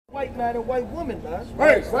white man and white woman, man.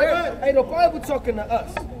 Right. Hey, the Bible talking to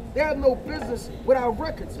us. They have no business with our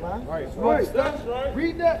records, man. Right. That's right.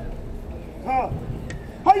 Read that.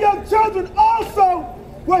 Her young children also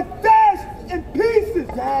were dashed in pieces.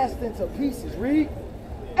 Dashed into pieces. Read.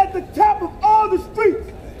 At the top of all the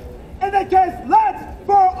streets. And they cast lots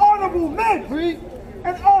for her honorable men. Read.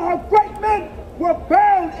 And all her great men were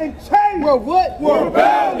bound in chains. Were what? Were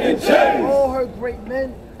bound in chains. All her great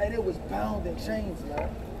men, and it was bound in chains, man.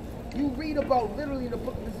 You read about literally in the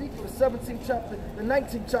book of Ezekiel, the 17th chapter, the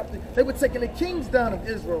 19th chapter, they were taking the kings down of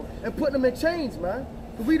Israel and putting them in chains, man.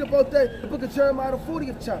 You read about that, the book of Jeremiah, the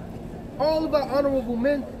 40th chapter. All of our honorable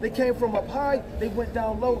men, they came from up high, they went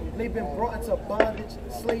down low, and they've been brought into bondage,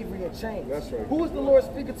 slavery, and chains. That's right. Who is the Lord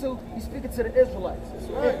speaking to? He's speaking to the Israelites.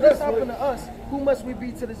 If this happened to us, who must we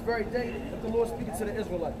be to this very day if the Lord speaking to the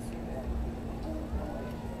Israelites?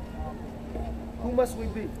 Who must we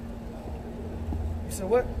be? You said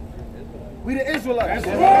what? We the Israelites.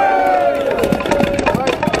 That's right.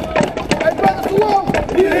 Hey, brothers, who are we?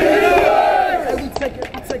 Yeah. Hey, we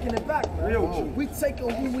taking it back, man. We taking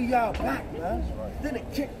who we are back, man. Then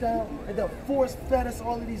it kicked down and then force fed us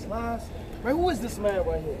all of these lies. Man, who is this man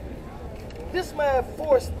right here? This man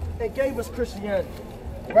forced and gave us Christianity,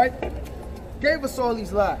 right? Gave us all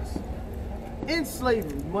these lies. In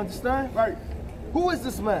slavery, you understand? Right. Who is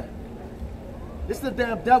this man? This is the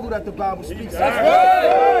damn devil that the Bible speaks of.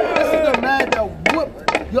 Right. This is the man that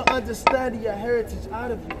whooped your understanding, your heritage out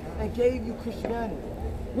of you and gave you Christianity.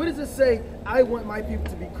 What does it say? I want my people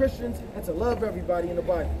to be Christians and to love everybody in the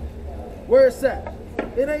Bible. Where it's at?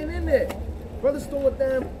 It ain't in there. Brothers throwing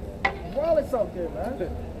damn wallets out there, man.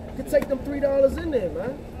 You can take them $3 in there,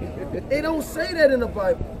 man. It don't say that in the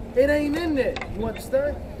Bible. It ain't in there. You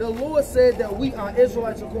understand? The Lord said that we are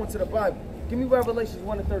Israelites according to the Bible. Give me Revelations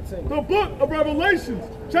 1 and 13. The book of Revelations,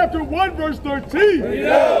 chapter 1, verse 13.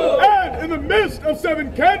 And in the midst of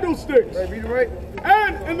 7 candlesticks. Right, read it right.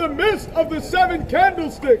 And in the midst of the 7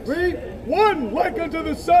 candlesticks. Read. One like unto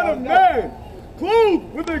the Son of Man,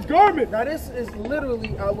 clothed with a garment. Now this is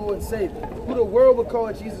literally our Lord and Savior, who the world would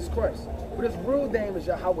call Jesus Christ. But his real name is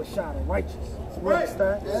Yahweh Shai, the righteous. You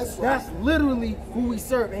understand? That's literally who we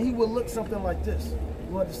serve. And he will look something like this.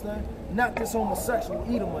 You understand? Not this homosexual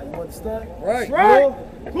Edomite, you understand? Right.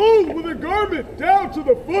 Clothed with a garment down to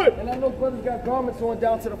the foot. And I know brothers got garments on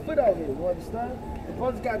down to the foot out here, you understand? The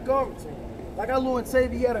brothers got garments on. Like our Lord and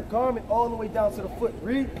Savior, he had a garment all the way down to the foot.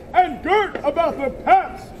 Read. And girt about the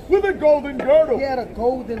paps with a golden girdle. He had a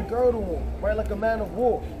golden girdle on, right, like a man of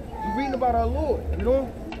war. You reading about our Lord, you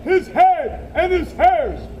know? His head and his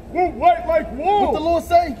hairs were white like wool. What the Lord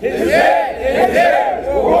say? His head and his hairs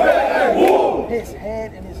were white like wool. His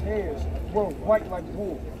head and his hairs were white like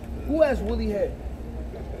wool. Who has woolly hair?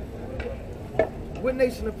 What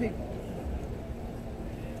nation of people?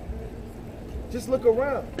 Just look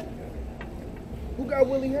around. Who got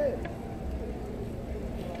woolly hair?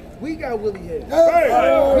 We got woolly hair. We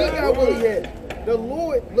got woolly hair. The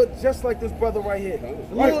Lord looked just like this brother right here.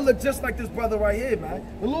 The Lord looked just like this brother right here, man.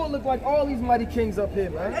 The Lord looked like all these mighty kings up here,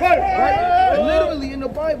 man. Right? Literally in the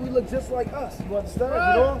Bible, he looked just like us. You understand? You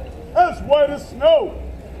know? As white as snow.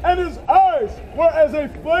 And his eyes were as a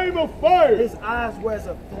flame of fire. His eyes were as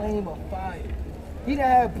a flame of fire. He didn't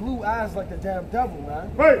have blue eyes like the damn devil,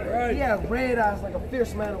 man. Right. He had red eyes like a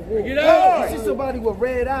fierce man of war. Get out. You see somebody with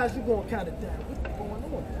red eyes, you're going kind of, damn, what's going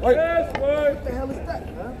on? What the hell is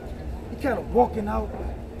that, man? He kind of walking out,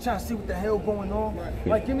 trying to see what the hell going on.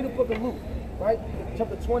 Like, give me the book of Luke, right?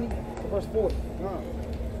 Chapter 20, verse 40.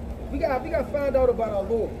 We got to find out about our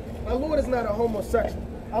Lord. Our Lord is not a homosexual.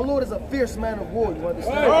 Our Lord is a fierce man of war, you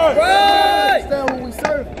understand? Right. You understand who we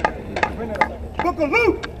serve? Bring that up. Book of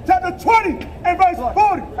Luke, chapter 20 and verse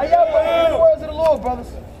 40. Hey, y'all, give me the words of the Lord,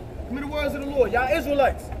 brothers. Give me the words of the Lord. Y'all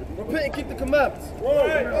Israelites, repent and keep the commandments.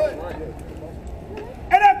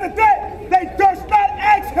 And after that, they durst not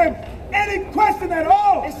ask him any question at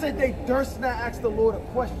all. They said they durst not ask the Lord a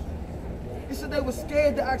question. They said they were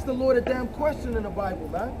scared to ask the Lord a damn question in the Bible,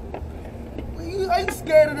 man. Are you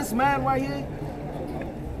scared of this man right here?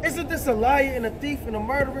 Isn't this a liar and a thief and a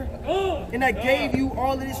murderer? And that gave you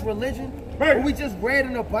all of this religion? When we just read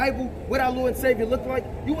in the Bible what our Lord and Savior looked like,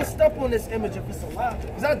 you would step on this image if it's a lie.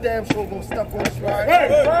 Because I damn sure gonna step on this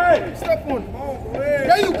right. Step on it.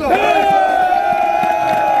 There you go.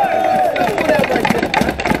 Step on that right there,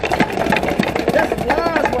 man. That's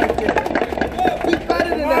lies right there. We better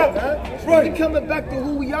than that, man. We coming back to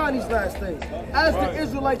who we are in these last days. As the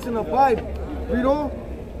Israelites in the Bible. Read on.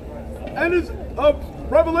 And it's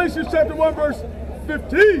Revelation chapter 1, verse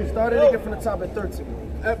 15. Started again from the top at 13.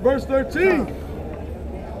 At verse 13.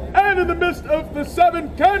 And And in the midst of the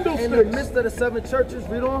 7 candlesticks. In the midst of the 7 churches,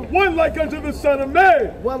 read on. One like unto the Son of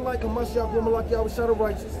Man. One like a Mashiach, woman like Yahweh, shadow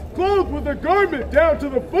righteous. Clothed with a garment down to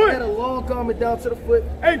the Had foot. a long garment down to the foot.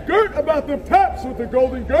 And girt about the paps with a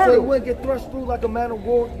golden So he girdle. wouldn't get thrust through like a man of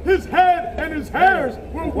war. His head and his hairs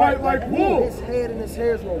were white like wool. His head and his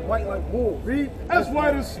hairs were white like wool. Read. As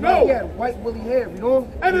white as He snow. had white woolly hair, you know?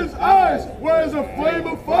 And his eyes were as a flame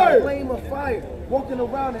of A fire. flame of fire. Walking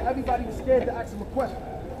around and everybody was scared to ask him a question.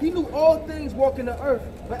 He knew all things walking the earth,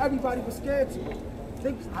 but everybody was scared to.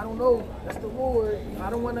 I don't know, that's the Lord. I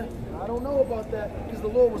don't know about that. Because the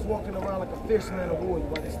Lord was walking around like a fierce man of war, you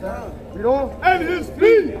understand? Read on. And his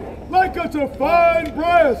feet like unto fine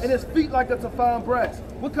brass. And his feet like unto fine brass.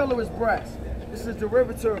 What color is brass? This is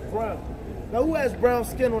derivative of brown. Now who has brown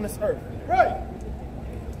skin on this earth? Right.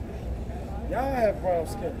 Y'all have brown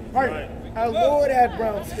skin. Right. Our Lord had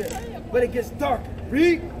brown skin, but it gets darker.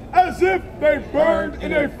 Read. As if they burned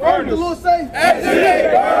in a What did the Lord furnace. say? As if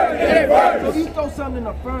they burned in a So furnace. if you throw something in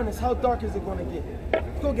a furnace, how dark is it going to get?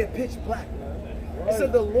 It's going to get pitch black. It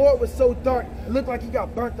said the Lord was so dark, it looked like he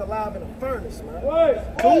got burnt alive in a furnace, man. Right.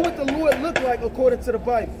 So who would the Lord look like according to the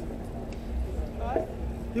Bible?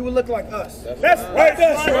 He would look like us. That's right.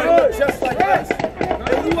 That's He would look just like us.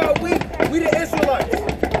 And who are we? We the Israelites.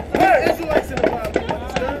 We the Israelites in the Bible. You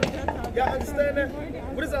understand? Y'all understand that?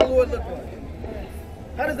 What does our Lord look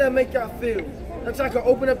like? How does that make y'all feel? That y'all can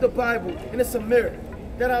open up the Bible and it's a mirror.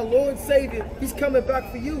 That our Lord and Savior, he's coming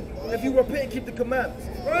back for you. If you repent and keep the commandments.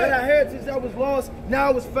 That our heritage that was lost,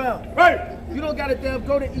 now is found. Right. You don't gotta damn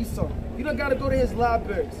go to Esau. You don't gotta go to his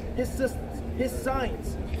libraries, his systems, his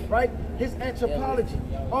science, right? His anthropology,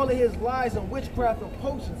 all of his lies and witchcraft and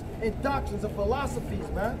potions and doctrines and philosophies,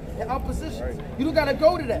 man, and oppositions. You don't gotta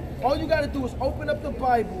go to that. All you gotta do is open up the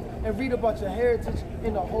Bible and read about your heritage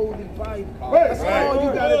in the Holy Bible. That's all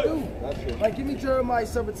you gotta do. Like, give me Jeremiah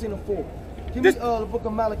 17:4. Give me the book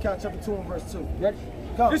of Malachi, chapter 2 and verse 2.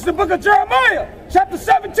 Come. This is the book of Jeremiah, chapter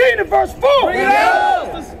 17 and verse 4. Bring it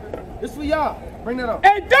out. This for y'all. Bring that up.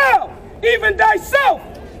 And thou, even thyself,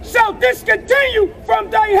 shall discontinue from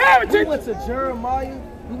thy We heritage. went to Jeremiah,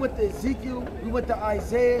 we went to Ezekiel, we went to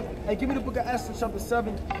Isaiah. Hey, give me the book of Esther, chapter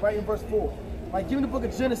 7, right in verse 4. Like, give me the book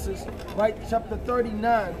of Genesis, right, chapter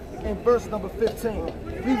 39 and verse number 15.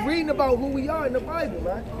 We reading about who we are in the Bible,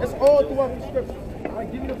 man. It's all throughout the scriptures.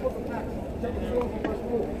 Right, give me the book of Acts, chapter 12 and verse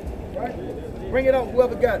 4. Right? Bring it up,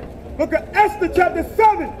 whoever got it. Book of Esther chapter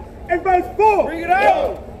 7 and verse 4. Bring it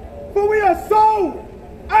out. For we are sold,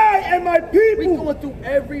 I and my We people. going through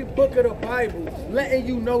every book of the Bible, letting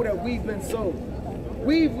you know that we've been sold.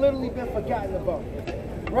 We've literally been forgotten about,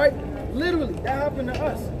 right? Literally, that happened to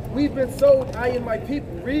us. We've been sold, I and my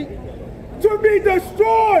people. Read. To be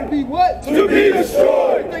destroyed. Be what? To be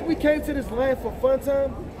destroyed. You think we came to this land for fun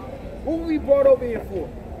time? What were we brought over here for?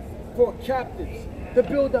 For captives. To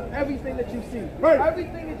build up everything that you see. Right.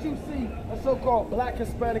 Everything that you see, a so-called Black,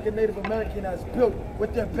 Hispanic, and Native American has built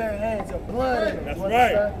with their bare hands and blood in it. That's You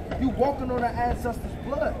right. understand? You walking on our ancestors'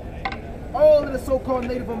 blood. All of the so-called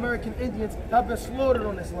Native American Indians have been slaughtered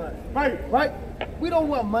on this land. Right. Right? We don't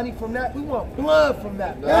want money from that. We want blood from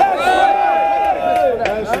that. That's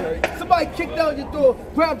Right? Somebody kicked down your door,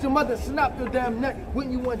 grabbed your mother, snapped your damn neck.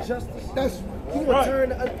 Wouldn't you want justice? That's You want to turn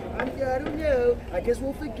the other, I don't know. I guess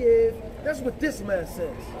we'll forgive. That's what this man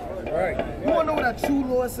says. right. You want to know what our true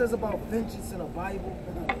Lord says about vengeance in the Bible?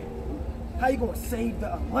 How you going to save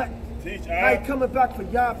the elect? Teach How you coming back for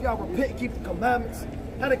y'all if y'all repent and keep the commandments?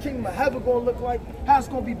 How the kingdom of heaven going to look like? How it's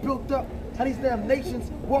going to be built up? How these damn nations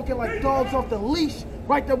walking like dogs off the leash?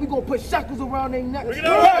 Right there, we going to put shackles around their necks. it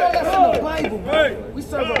out. All that's in the Bible, man. Right. We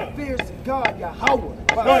serve a fierce God, Yahweh.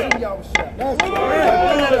 Right. Bring That's it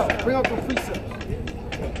right. up. Bring up the precepts.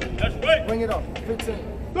 That's right. Bring it up. 15.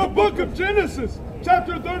 The book of Genesis,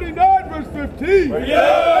 chapter 39, verse 15.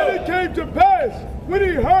 Yeah. And it came to pass, when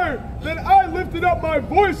he heard that I lifted up my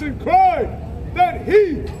voice and cried, that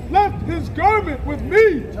he left his garment with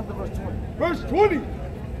me. Jump to verse 20. Verse 20.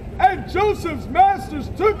 And Joseph's masters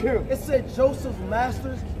took him. It said Joseph's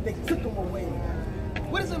masters, they took him away.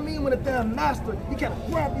 What does it mean when a damn master, he kind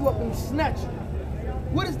of grab you up and snatch you?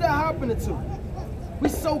 What is that happening to? We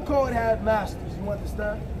so-called had masters, you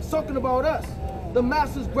understand? It's talking about us. The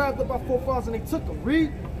masters grabbed up our forefathers and they took him.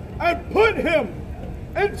 Read. And put him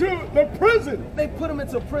into the prison. They put him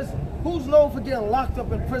into prison. Who's known for getting locked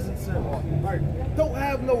up in prison cells? Right. Don't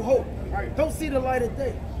have no hope. Right. Don't see the light of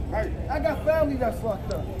day. Right. I got family that's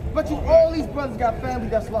locked up. But you, all these brothers got family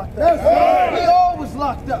that's locked up. That's right. We all was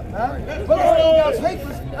locked up, man. Brothers ain't got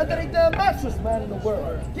papers under they damn mattress, man, in the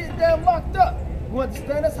world. Getting damn locked up. You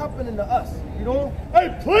understand? That's happening to us. You know?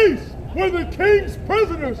 Hey, please, where the king's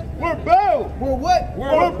prisoners were bound. We're what?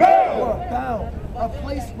 We're bound. We're bound. A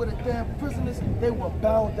place where the damn prisoners, they were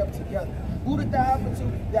bound up together. Who did that happen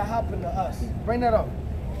to? That happened to us. Bring that up.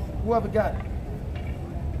 Whoever got it.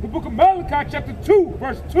 The book of Malachi chapter 2,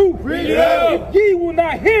 verse 2. Read it. If ye will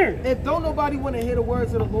not hear. If don't nobody want to hear the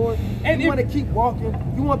words of the Lord, And you if- want to keep walking,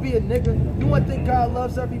 you want to be a nigga, you want to think God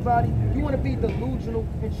loves everybody, you want to be delusional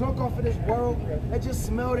and drunk off of this world and just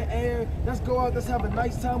smell the air, let's go out, let's have a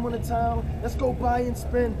nice time on the town, let's go buy and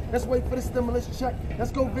spend, let's wait for the stimulus check, let's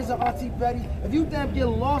go visit Auntie Betty. If you damn get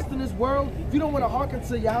lost in this world, if you don't want to hearken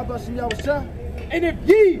to Yahweh Shem Yahushua, And if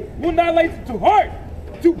ye will not lay it to heart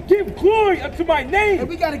to give glory unto my and name.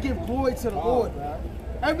 we got to give glory to the Lord, man.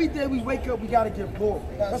 Every day we wake up, we got to give glory.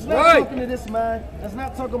 That's not right. talking to this man. That's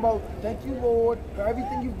not talking about, thank you, Lord, for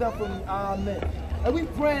everything you've done for me. Amen. And we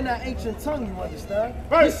pray in that ancient tongue, you understand?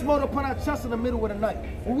 Right. We smote upon our chest in the middle of the night.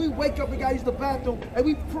 When we wake up, we got to use the bathroom, and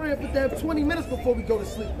we pray for damn 20 minutes before we go to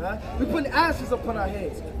sleep, man. We putting ashes upon our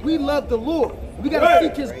heads. We love the Lord. We got to Right.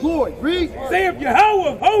 seek his glory. Read. Saith Yahweh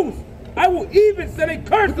of hosts, I will even set a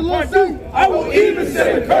curse the Lord upon you. say? I will even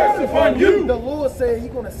set a curse upon you. The Lord said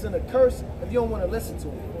he's going to send a curse if you don't want to listen to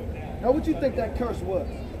him. Now, what you think that curse was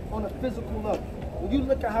on a physical level? When you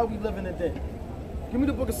look at how we living today. Give me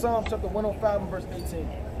the book of Psalms, chapter 105 and verse 18.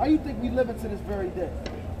 How you think we living to this very day?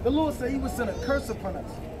 The Lord said he would send a curse upon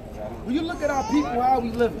us. When you look at our people, how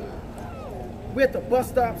we living? We're at the bus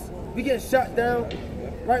stops. We getting shot down.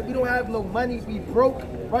 Right? We don't have no money. We broke.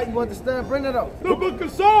 Right? You understand? Bring that up. The book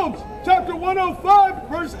of Psalms, chapter 105,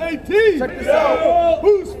 verse 18. Check this out.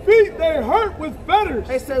 Whose feet they hurt with fetters.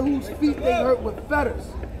 They said whose feet they hurt with fetters.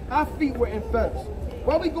 Our feet were in fetters.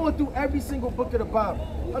 Why we going through every single book of the Bible?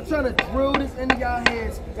 I'm trying to drill this into y'all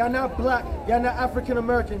heads. Y'all not black. Y'all not African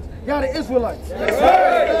Americans. Y'all the Israelites.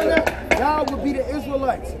 Y'all would be the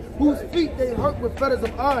Israelites whose feet they hurt with fetters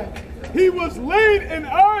of iron. He was laid in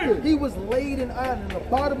iron. He was laid in iron. In the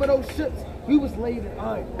bottom of those ships, he was laid in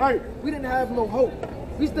iron. Right. We didn't have no hope.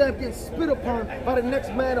 We still have getting spit upon by the next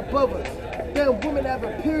man above us. Damn women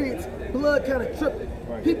having periods, blood kind of tripping.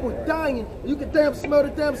 People dying. You can damn smell the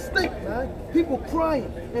damn stink, man. People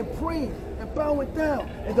crying and praying and bowing down.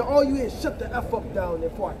 And then all you hear is shut the F up down there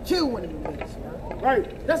before I kill one of you niggas, man.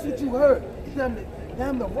 Right. That's what you heard.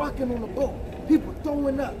 Damn the rocking on the boat. People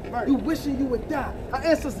throwing up. Right. You wishing you would die. Our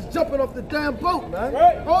ancestors jumping off the damn boat, man.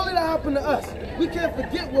 Right. All of that happened to us. We can't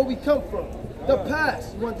forget where we come from. The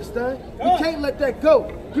past, you understand? We can't let that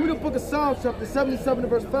go. Give me the book of Psalms, chapter 77 and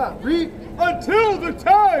verse 5. Read. Until the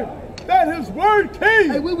time that his word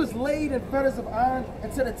came. Hey, we was laid in fetters of iron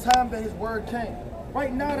until the time that his word came.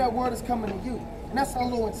 Right now that word is coming to you. And that's our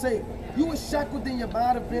Lord and Savior. You were shackled in your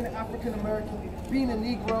mind of being an African American, being a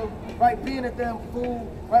Negro, right? Being a damn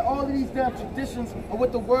fool, right? All of these damn traditions of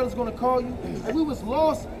what the world is going to call you. And we was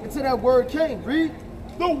lost until that word came. Read.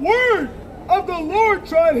 The word of the Lord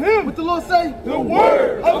tried him. What the Lord say? The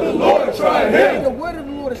word of the Lord tried him. The word of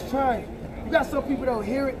the Lord is trying. You got some people that'll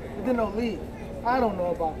hear it and then they'll leave. I don't know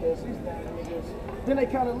about this. These damn niggas. Then they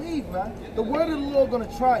kind of leave, man. The word of the Lord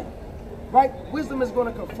gonna try you, right? Wisdom is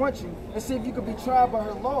gonna confront you and see if you can be tried by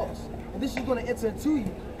her laws. And this is gonna enter into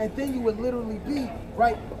you, and then you would literally be,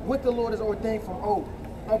 right, what the Lord has ordained from old.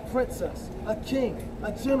 A princess, a king,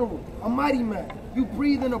 a general, a mighty man. You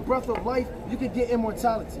breathe in a breath of life, you can get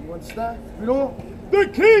immortality. You understand? You know? The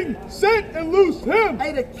king sent and loosed him.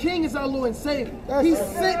 Hey, the king is our Lord and Savior. He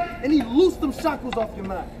sent and he loosed them shackles off your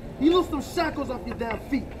mind. He loosed them shackles off your damn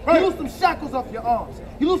feet. He loosed them shackles off your arms.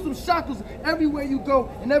 He loosed them shackles everywhere you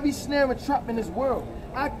go in every snare and trap in this world.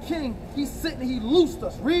 Our king, he sent and he loosed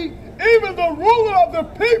us. Read. Even the ruler of the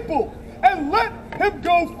people, and let him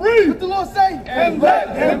go free. What the Lord say? And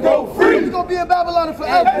let him go free. He's going to be in Babylon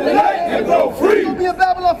forever. And let him go free. He's going to be in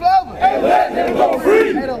Babylon forever. And let him go free.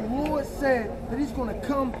 And the Lord said that he's going to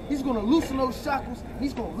come, he's going to loosen those shackles, and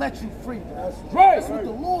he's going to let you free. That's right. That's what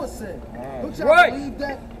the Lord said. Don't y'all believe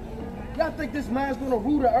that? Y'all think this man's going to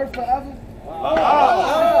rule the earth forever?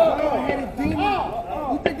 Bald-headed demon?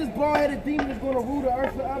 You think this bald-headed demon is going to rule the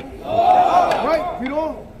earth forever? Right? You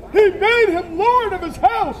know? He made him Lord of his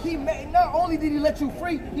house. He made, not only did he let you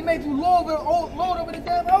free, he made you Lord over the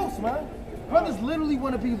damn house, man. Brothers literally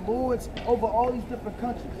want to be lords over all these different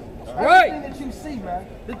countries. Right. Everything that you see, man,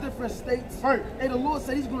 the different states. Right. And the Lord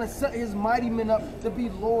said he's going to set his mighty men up to be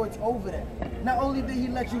lords over that. Not only did he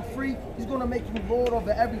let you free, he's going to make you lord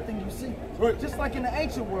over everything you see. Right. Just like in the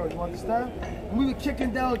ancient world, you understand? When we were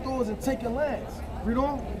kicking down doors and taking lands. Read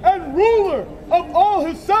on. And ruler of all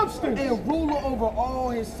his substance. And ruler over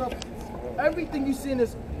all his substance. Everything you see in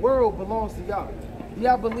this world belongs to y'all. Do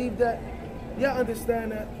y'all believe that? Do y'all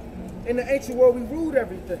understand that? In the ancient world, we ruled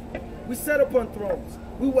everything. We sat upon thrones.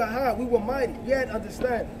 We were high. We were mighty. We had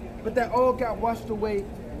understanding. But that all got washed away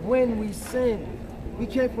when we sinned. We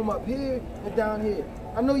came from up here and down here.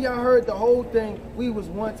 I know y'all heard the whole thing. We was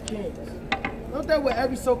once kings. Don't that what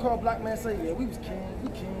every so-called black man say? Yeah, we was kings. We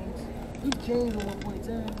kings. We kings at one point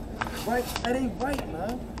in time. Right? That ain't right,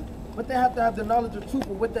 man. But they have to have the knowledge of truth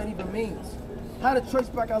of what that even means. How to trace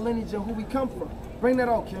back our lineage and who we come from. Bring that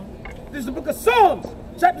out, King. This is the book of Psalms,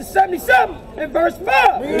 chapter 77 and verse 5.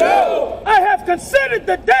 I have considered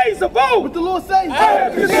the days of old. What the Lord say? I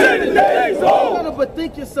have considered the days of old. You gotta but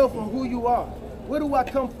think yourself on who you are. Where do I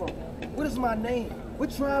come from? What is my name?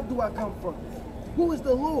 What tribe do I come from? Who is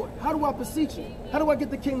the Lord? How do I beseech him? How do I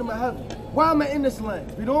get the kingdom of heaven? Why am I in this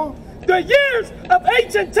land? Read on. The years of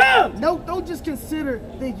ancient times. No, don't just consider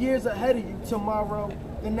the years ahead of you. Tomorrow,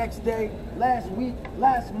 the next day, last week,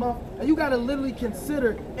 last month. And you gotta literally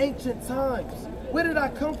consider ancient times. Where did I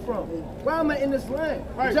come from? Why am I in this land?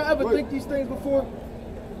 Did y'all ever think these things before?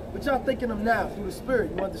 But y'all thinking them now through the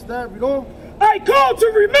Spirit. You understand? Read on. I call to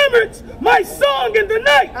remembrance my song in the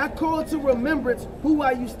night. I call to remembrance who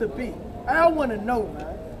I used to be. I want to know, man.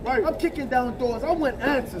 Right. I'm kicking down doors. I want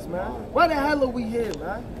answers, man. Why the hell are we here,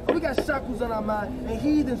 man? We got shackles on our mind and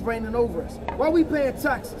heathens reigning over us. Why we paying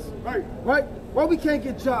taxes? Right. Right? Why we can't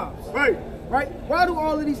get jobs? Right. Right? Why do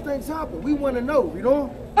all of these things happen? We want to know, you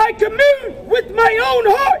know? I commune with my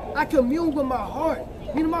own heart. I commune with my heart.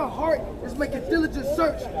 Meaning my heart is making diligent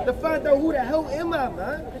search to find out who the hell am I,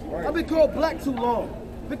 man? Right. I've been called black too long.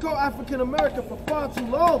 Been called African American for far too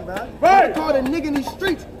long, man. Right. Been called a nigga in these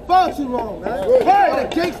streets far too long, man. Right. Been called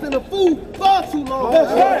a gangster and a fool far too long.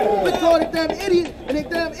 That's right. Been called a damn idiot and a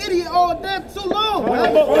damn idiot all damn too long,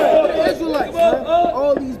 man. The Israelites, man.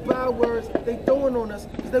 All these bad words they throwing on us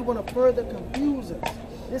because they want to further confuse us.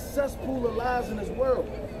 This cesspool of lies in this world.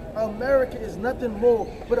 America is nothing more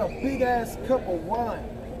but a big ass cup of wine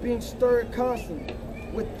being stirred constantly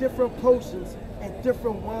with different potions and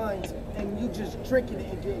different wines, and you just drinking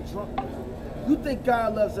it and getting drunk. You think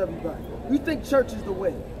God loves everybody. You think church is the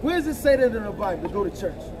way. Where does it say that in the Bible to go to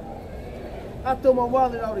church? I throw my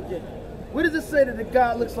wallet out again. Where does it say that the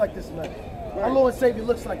God looks like this man? Our Lord and Savior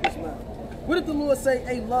looks like this man. What did the Lord say,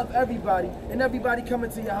 hey, love everybody and everybody come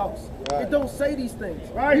into your house? It don't say these things.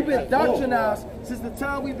 We've been doctrinized since the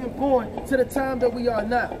time we've been born to the time that we are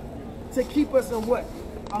now. To keep us in what?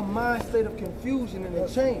 A mind state of confusion and in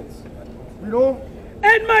chains. You know?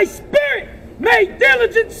 And my spirit made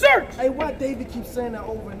diligent search. Hey, why David keeps saying that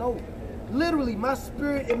over and over? Literally, my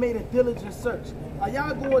spirit, it made a diligent search. Are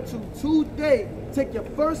y'all going to today take your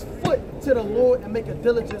first foot to the Lord and make a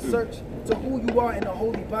diligent search to who you are in the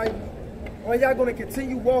Holy Bible? Or are y'all going to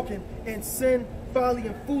continue walking in sin, folly,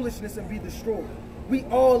 and foolishness and be destroyed? We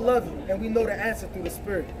all love you, and we know the answer through the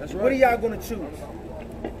Spirit. That's right. What are y'all going to choose?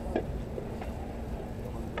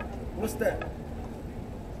 What's that?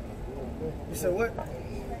 You said what?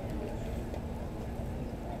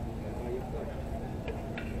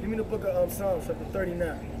 Give me the book of Psalms, chapter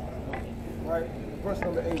 39. All right, verse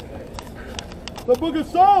number 8. The book of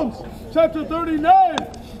Psalms, chapter 39,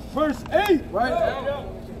 verse 8. Right.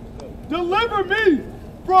 Deliver me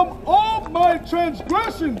from all my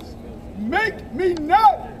transgressions. Make me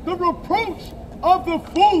not the reproach of the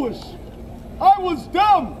foolish. I was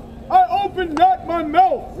dumb. I opened not my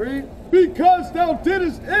mouth. Read. Because thou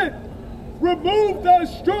didst it. Remove thy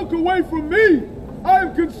stroke away from me. I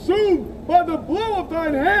am consumed by the blow of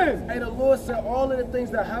thine hand. And the Lord said all of the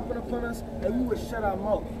things that happen upon us, and we would shut our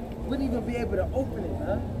mouth. We wouldn't even be able to open it,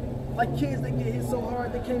 man. Like kids, they get hit so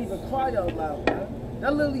hard they can't even cry out loud, man.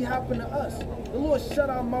 That literally happened to us. The Lord shut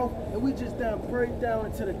our mouth, and we just damn buried down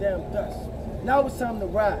into the damn dust. Now it's time to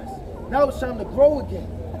rise. Now it's time to grow again.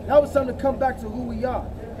 Now it's time to come back to who we are.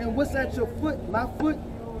 And what's at your foot, my foot,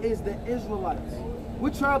 is the Israelites.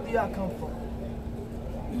 What tribe do y'all come from?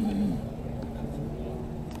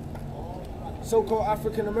 So-called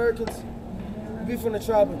African Americans, we from the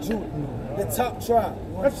tribe of Judah, the top tribe.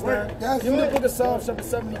 You understand? Give me the book of Psalms, chapter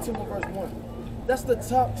 72, verse 1. That's the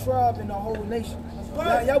top tribe in the whole nation.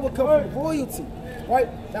 Now, y'all would come from royalty, right?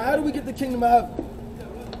 Now, how do we get the kingdom of heaven?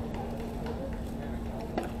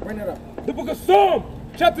 Bring it up. The book of Psalms,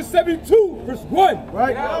 chapter 72, verse 1.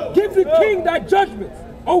 Right? Give the king thy judgments,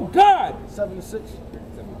 O God. 76.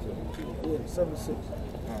 Yeah, 76.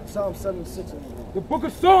 Psalm 76. The book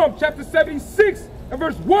of Psalms, chapter 76, and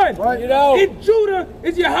verse 1. Right. In Judah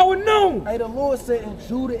is Yahweh known. Hey, the Lord said in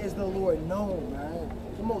Judah is the Lord known, man.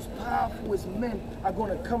 The most powerful men are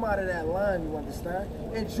going to come out of that line, you understand?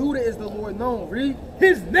 And Judah is the Lord known. Read.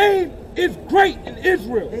 His name is great in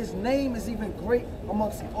Israel. His name is even great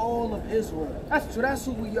amongst all of Israel. That's true. That's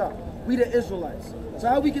who we are. We the Israelites. So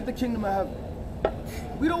how we get the kingdom of heaven?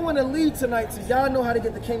 We don't want to leave tonight so y'all know how to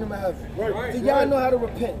get the kingdom of heaven. So y'all know how to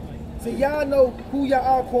repent. So y'all know who y'all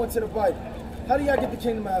are according to the Bible. How do y'all get the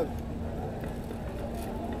kingdom of heaven?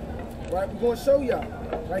 Right, we're going to show y'all.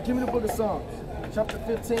 Right, give me the book of Psalms, chapter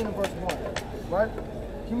 15 and verse 1. Right?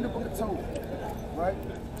 Give me the book of Tobit. Right?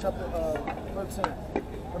 Chapter 13.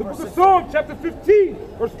 The book of Psalms, chapter 15,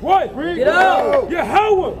 verse 1. Read it out.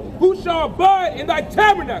 Yahweh, who shall abide in thy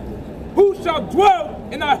tabernacle? Who shall dwell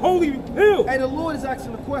in thy holy hill? And the Lord is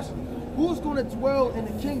asking the question, who's going to dwell in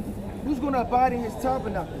the kingdom? Who's going to abide in his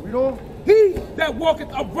tabernacle? Read on. He that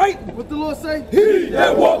walketh uprightly. What the Lord say? He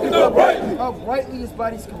that walketh uprightly. Uprightly is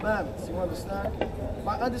by these commandments. You understand?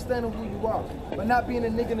 By understanding who you are. By not being a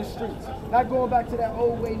nigga in the streets. Not going back to that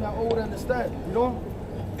old way, not old understanding. You know?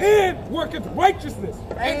 And worketh righteousness.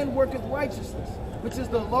 And worketh righteousness, which is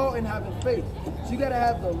the law and having faith. So you got to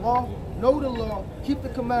have the law, know the law, keep the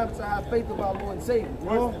commandments, and have faith of our Lord and Savior. You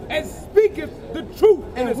know? And speaketh the truth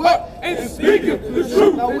in his what? heart. And speaketh the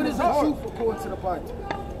truth. Now what is the truth according to the Bible?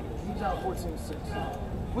 John 14:6.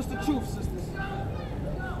 What's the truth, sisters?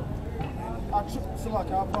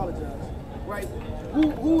 Salaki, I apologize. Right?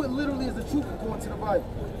 Who literally is the truth according to the Bible?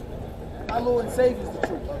 Our Lord and Savior is the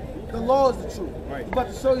truth. The law is the truth. Right. I'm about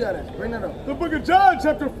to show y'all that. Bring that up. The book of John,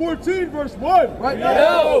 chapter 14, verse 1. Right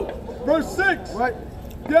now. Verse 6. Right.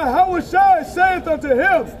 Yahweh saith unto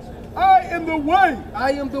him, I am the way.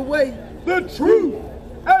 I am the way. The truth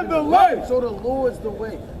and the life. So the Lord's the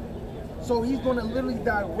way. So he's going to literally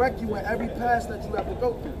direct you in every path that you have to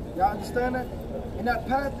go through. Y'all understand that? And that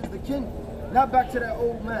path is the kingdom. Not back to that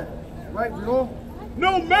old man. Right? You know?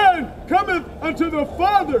 No man cometh unto the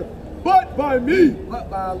Father but by me. But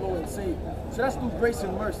by our Lord and Savior. So that's through grace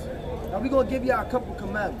and mercy. Now we're going to give y'all a couple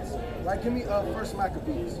commandments. Right? Give me 1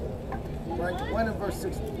 Maccabees. Right? 1 and verse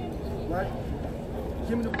 60. Right?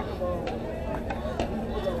 Give me the book of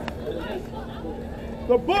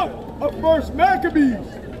the book of 1 Maccabees,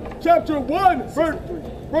 chapter 1,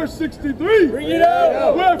 verse 63. Bring it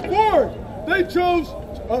out. Wherefore they chose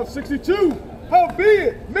 62.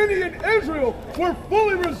 Howbeit, many in Israel were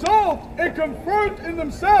fully resolved and confirmed in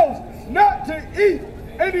themselves not to eat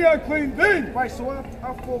any unclean thing. Right, so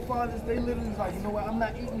our forefathers, they literally was like, you know what, I'm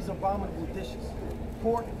not eating these abominable dishes.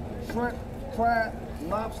 Pork, shrimp, crab,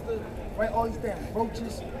 lobster, right, all these damn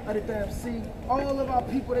roaches, out the damn sea. All of our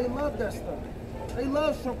people, they love that stuff. They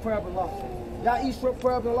love shrimp, crab, and lobster. Y'all eat shrimp,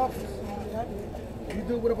 crab, and lobster? You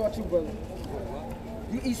do? What about you, brother?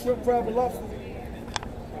 You eat shrimp, crab, and lobster?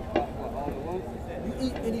 You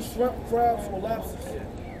eat any shrimp, crabs, or lobsters?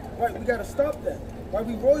 Right, we gotta stop that. Right,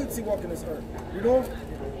 we royalty walking this earth. You know?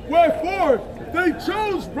 Wherefore they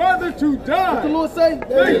chose rather to die. What the Lord say?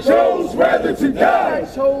 They chose rather to die.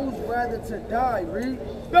 They chose rather to die, read.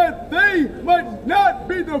 That they might not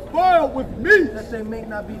be defiled with meat. That they may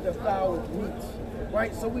not be defiled with meat.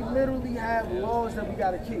 Right, so we literally have laws that we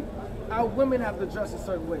gotta keep. Our women have to dress a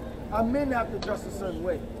certain way. Our men have to dress a certain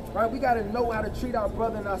way. Right, we gotta know how to treat our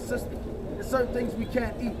brother and our sister. There's certain things we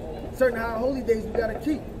can't eat. Certain high holy days we gotta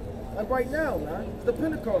keep. Like right now, man, it's the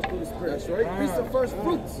Pentecost through the Spirit. That's right. Feast of First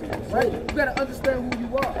Fruits, right? You gotta understand who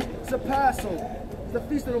you are. It's a Passover. It's the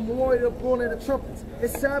Feast of the Memorial of Blowing of the Trumpets.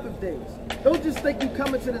 It's Sabbath days. Don't just think you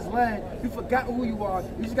come into this land, you forgot who you are,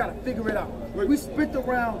 you just gotta figure it out. We spent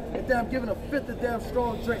around and damn giving a fifth of damn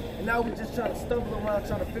strong drink, and now we just trying to stumble around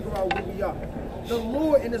trying to figure out who we are. The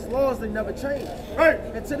Lord and his laws, they never change. Right.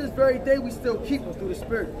 And to this very day, we still keep them through the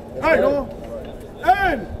Spirit. Right. You know?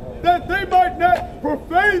 And that they might not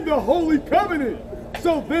profane the holy covenant.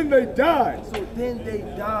 So then they died. So then they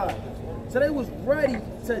died. So they was ready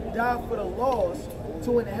to die for the laws,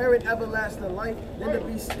 to inherit everlasting life, than to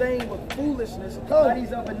be stained with foolishness by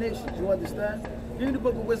these other nations. You understand? Give me the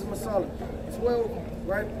book of Wisdom of Solomon. 12,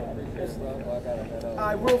 right? All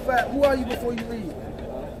right, real fast. Who are you before you leave?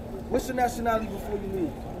 What's your nationality before you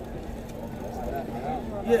leave?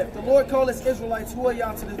 Yeah, if the Lord called us Israelites, who are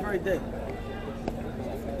y'all to this very day?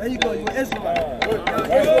 There you go, you're an Israelite. Good, y'all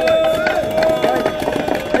Israelites. Right.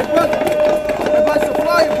 Hey, brother. Everybody's a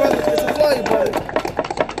flyer, brother. It's a flyer, brother.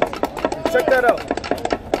 Check that out.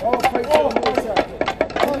 All praise to the Most High.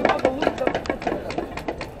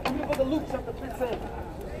 Give me the book of Luke, chapter 15.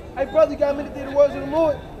 Hey, brother, you got a minute to hear the words of the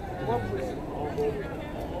Lord?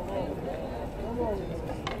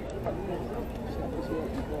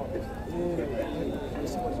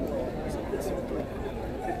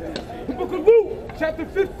 The book of Luke, chapter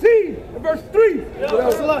 15, and verse 3. What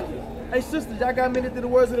else? Lucky. Hey, sisters, y'all got a minute to the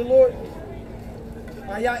words of the Lord?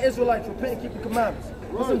 Now, y'all Israelites, repent and keep the commandments.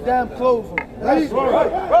 Put some damn clothes on. Right.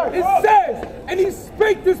 It says, and he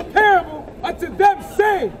spake this parable unto them,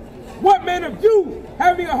 saying, What man of you,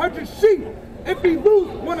 having 100 sheep, if he lose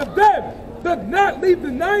one of them, does not leave the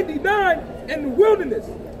 99 in the wilderness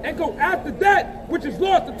and go after that which is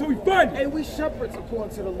lost until he finds it? Hey, we shepherds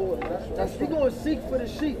according to the Lord, man. We going to seek for the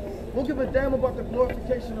sheep. We'll give a damn about the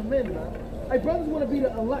glorification of men, man. Hey, brothers want to be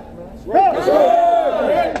the elect, man.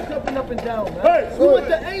 Right. Jumping up and down, man. We want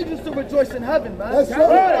the angels to rejoice in heaven, man. That's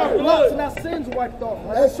right. Our blocks and our sins wiped off,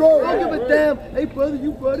 man. That's right. I don't give a damn. Hey, brother,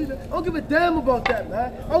 you buddy. I don't give a damn about that,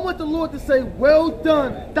 man. I want the Lord to say, well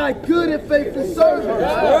done, thy good and faithful servant.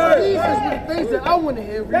 These are the things that I want to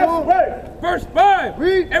hear. That's right. Verse 5.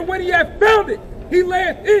 Read. And when he had found it, he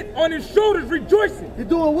layeth it on his shoulders, rejoicing. You're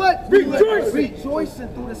doing what? Rejoicing. Rejoicing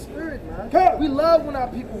through the Spirit, man. We love when our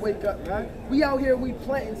people wake up, man. We out here, we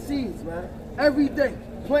planting seeds, man. Every day.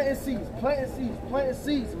 Planting seeds, planting seeds, planting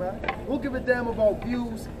seeds, man. We don't give a damn about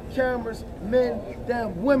views, cameras, men,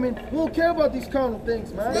 damn women. We don't care about these carnal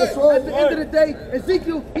things, man. That's right. At the end of the day,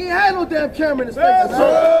 Ezekiel, he ain't had no damn camera in his face, man. He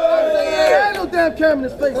ain't had no damn camera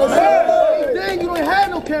in his face, man. Daniel ain't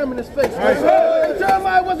had no camera in his face, man.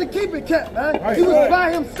 Jeremiah wasn't keeping cat, man. He was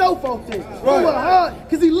by himself out there. He was hard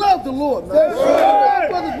because he loved the Lord, man. Our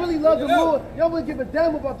brothers really love the Lord. Y'all wouldn't give a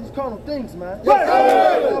damn about these carnal things, man.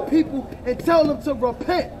 Our people and tell them to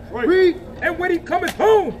repent. Read. And when he cometh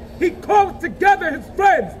home, he calleth together his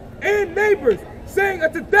friends and neighbors, saying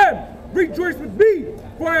unto them, rejoice with me,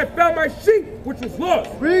 for I have found my sheep which was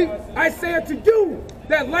lost. Read. I say unto you,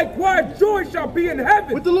 that likewise joy shall be in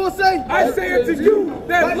heaven. What the Lord say? I say unto you,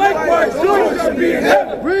 that likewise joy shall be in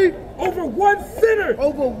heaven. Read. Over one sinner.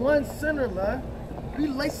 Over one sinner, man. We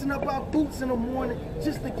lacing up our boots in the morning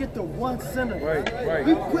just to get the one sinner, man. Right.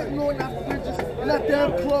 We putting on our fridges and our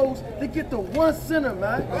damn clothes to get the one sinner,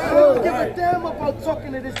 man. We don't give a damn about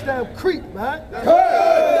talking to this damn creep, man. We don't give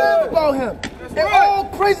a damn about him. And all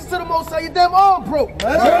praises to the Most High, you damn all broke,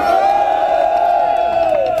 man.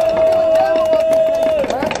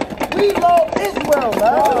 We love Israel,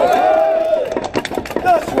 man.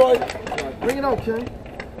 That's right. Bring it out, King.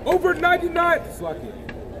 Over 99.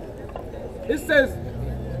 It says,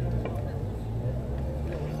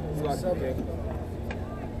 verse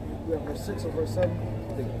 6 or verse 7?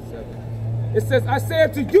 It says, I say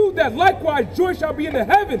unto you that likewise joy shall be in the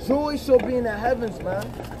heavens. Joy shall be in the heavens, man.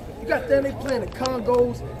 You got them, they playing the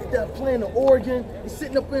congos, they're playing the organ, they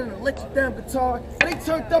sitting up in an electric damn guitar, and they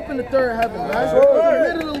turned up in the third heaven, man.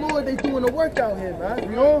 The middle of the Lord, they doing the work out here, man.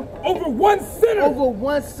 You know? Over one sinner. Over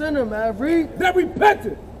one sinner, man. Read. That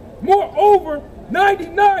repented. Moreover,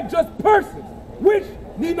 99 just persons, which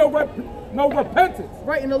need no repentance.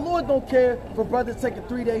 Right, and the Lord don't care for brothers take a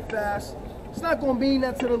 3-day fast. It's not going to mean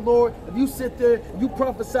that to the Lord if you sit there, you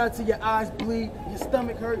prophesy till your eyes bleed, your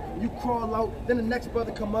stomach hurt, you crawl out, then the next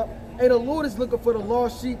brother come up. Hey, the Lord is looking for the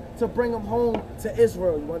lost sheep to bring them home to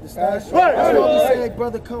Israel. You understand? That's right. That's why we say,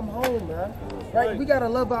 brother, come home, man. Right? We got to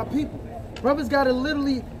love our people. Brothers got to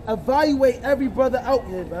literally evaluate every brother out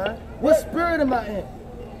here, man. What spirit am I in?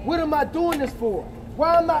 What am I doing this for?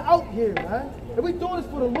 Why am I out here, man? And we doing this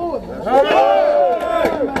for the Lord, man.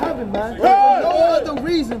 I'm in heaven, man. For no other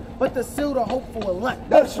reason but to seal the hopeful elect.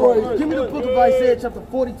 That's right. Give me the book of Isaiah, chapter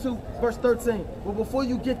 42, verse 13. But before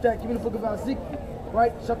you get that, give me the book of Ezekiel,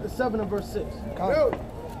 right? Chapter 7 and verse 6.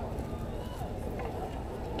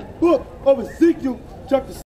 Book of Ezekiel, chapter